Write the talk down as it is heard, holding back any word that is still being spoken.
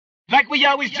like we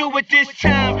always do at this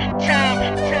time.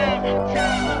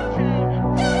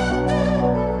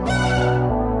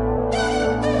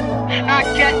 I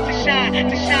got to shine,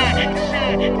 to shine, to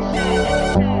shine, to shine.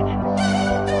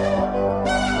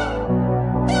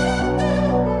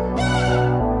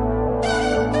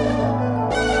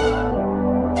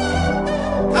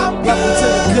 Welcome to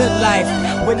the good life,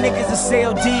 where niggas are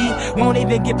CLD, won't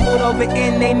even get pulled over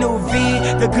in they new V.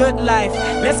 The good life,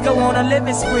 let's go on a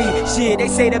living spree. Shit, they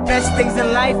say the best things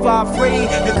in life are free.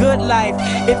 The good life,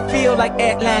 it feel like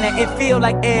Atlanta, it feel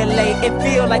like LA, it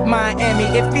feel like Miami,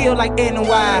 it feel like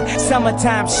NY,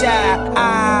 summertime shy.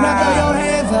 Now throw your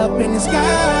hands up in the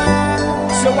sky.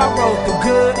 So I rode the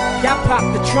good, y'all pop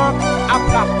the trunk, I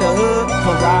pop the hood,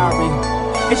 Ferrari.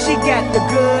 If she got the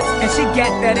goods and she got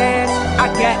that ass,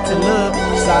 I got to look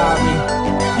sorry.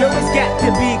 Yo, it's got to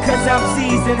be cause I'm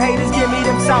seasoned. Haters give me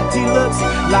them salty looks.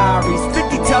 Lowry's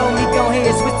 50 told me go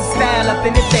ahead, switch the style up.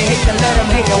 And if they hate to let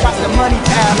them hate and watch the money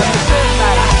pile up. The good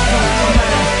life,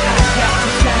 I got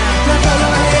to shine. Now throw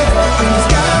your hands up in the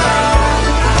sky.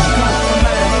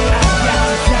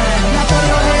 Now throw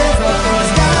your hands up in the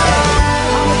sky.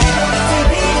 I'ma get on the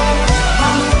TV.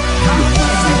 I'ma put you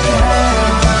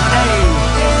down.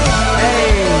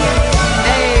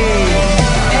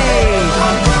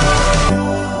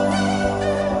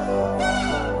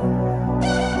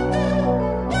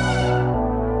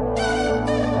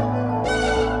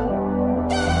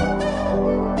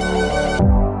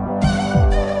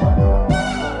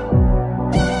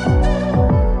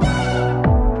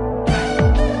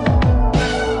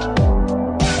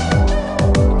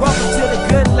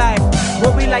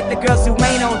 Like the girls who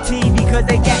ain't on TV cause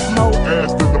they got more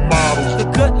ass than the models. The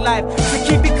good life, so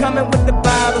keep it coming with the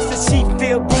bottles. So she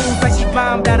feel booze like she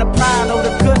bombed out of Apollo.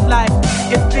 The good life,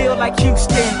 it feel like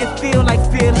Houston, it feel like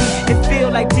Philly, it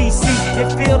feel like DC, it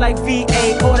feel like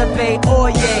VA or the Bay or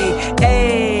yay.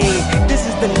 Hey, this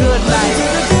is the good life.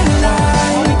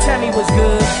 Only tell me what's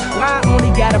good. Why I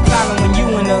only got a problem when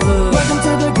you in the hood? Welcome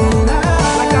to the good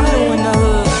life. Like I'm new in the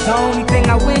hood. The only thing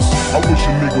I wish a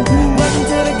nigga would. Welcome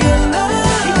to the good life.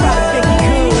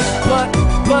 But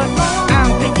I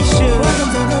don't think you should. Welcome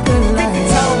to the good life. 50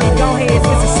 told me go ahead,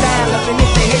 switch the style up. And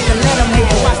if they hate to let them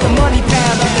hate and watch the money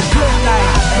pile up. The good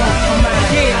life,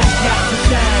 yeah,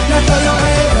 now throw your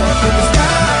hands up in the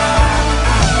sky.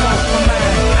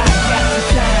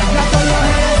 Now throw your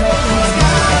hands up in the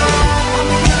sky.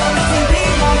 I'ma get on the TV,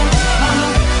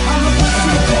 I'ma put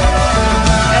you down.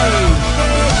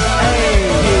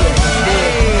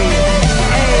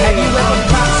 Have you ever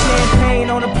popped champagne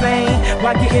on a plane?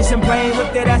 While getting some brain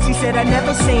with that ass, she said I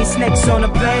never seen snakes on a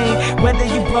plane. Whether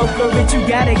you broke or rich, you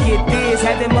gotta get this.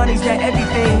 Having money's not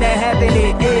everything that having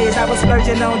it is. I was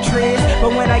splurging on trips, but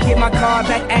when I get my car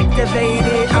back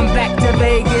activated, I'm back to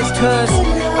Vegas. Cause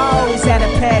I always had a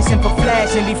passion for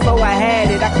flashing. Before I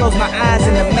had it, I closed my eyes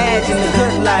and imagined the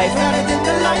good life. Better than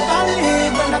the life I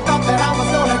lived when I thought that I was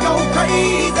gonna go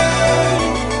crazy.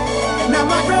 And now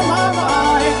my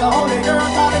grandmama is the only girl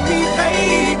calling me